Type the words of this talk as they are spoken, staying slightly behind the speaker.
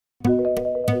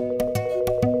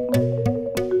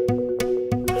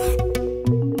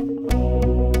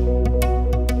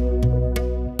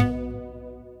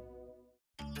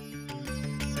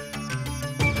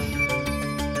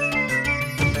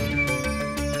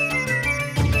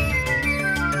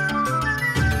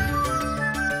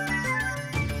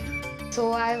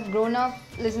grown up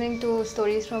listening to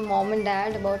stories from mom and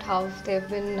dad about how they've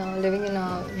been living in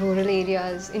rural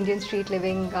areas, Indian street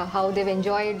living, how they've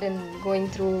enjoyed and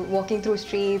walking through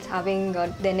streets, having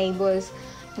their neighbors,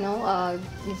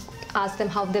 ask them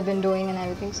how they've been doing and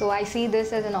everything. So I see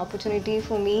this as an opportunity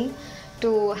for me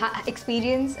to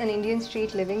experience an Indian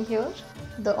street living here.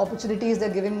 The opportunities they're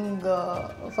giving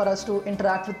for us to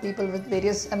interact with people with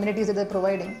various amenities that they're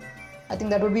providing, I think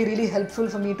that would be really helpful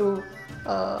for me to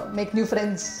make new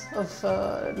friends of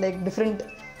like different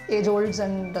age olds,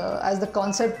 and as the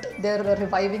concept they're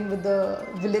reviving with the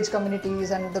village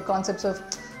communities and the concepts of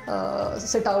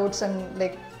sit outs and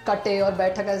like katte or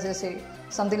baithak as they say,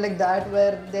 something like that,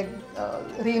 where they're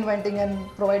reinventing and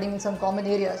providing in some common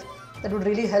areas. That would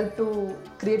really help to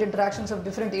create interactions of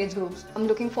different age groups. I'm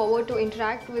looking forward to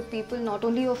interact with people not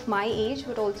only of my age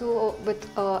but also with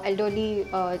elderly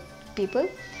people.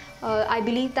 I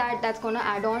believe that that's going to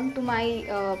add on to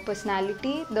my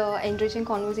personality, the enriching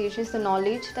conversations, the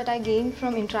knowledge that I gain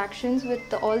from interactions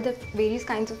with all the various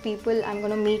kinds of people I'm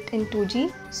going to meet in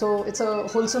 2G. So it's a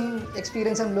wholesome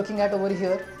experience I'm looking at over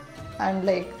here, and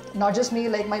like not just me,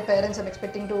 like my parents, I'm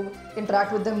expecting to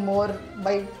interact with them more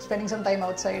by spending some time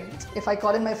outside. If I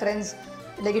call in my friends,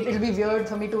 like it'll be weird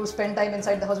for me to spend time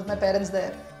inside the house with my parents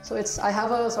there. So I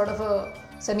have a sort of a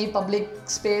semi-public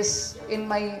space in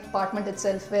my apartment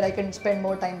itself where I can spend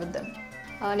more time with them.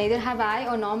 Neither have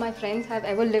I or nor my friends have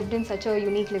ever lived in such a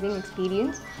unique living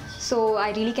experience. So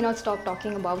I really cannot stop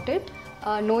talking about it.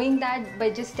 Knowing that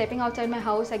by just stepping outside my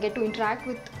house, I get to interact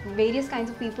with various kinds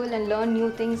of people and learn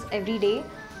new things every day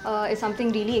is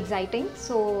something really exciting.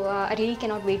 So I really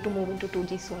cannot wait to move into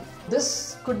 2G soon.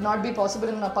 This could not be possible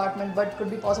in an apartment, but could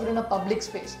be possible in a public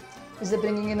space, which they're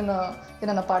bringing in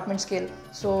an apartment scale.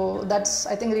 So that's,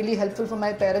 I think, really helpful for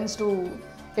my parents to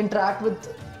interact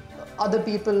with other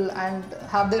people and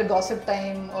have their gossip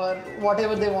time or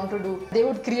whatever they want to do. They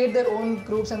would create their own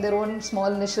groups and their own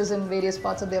small niches in various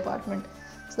parts of the apartment.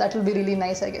 So that will be really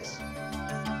nice, I guess.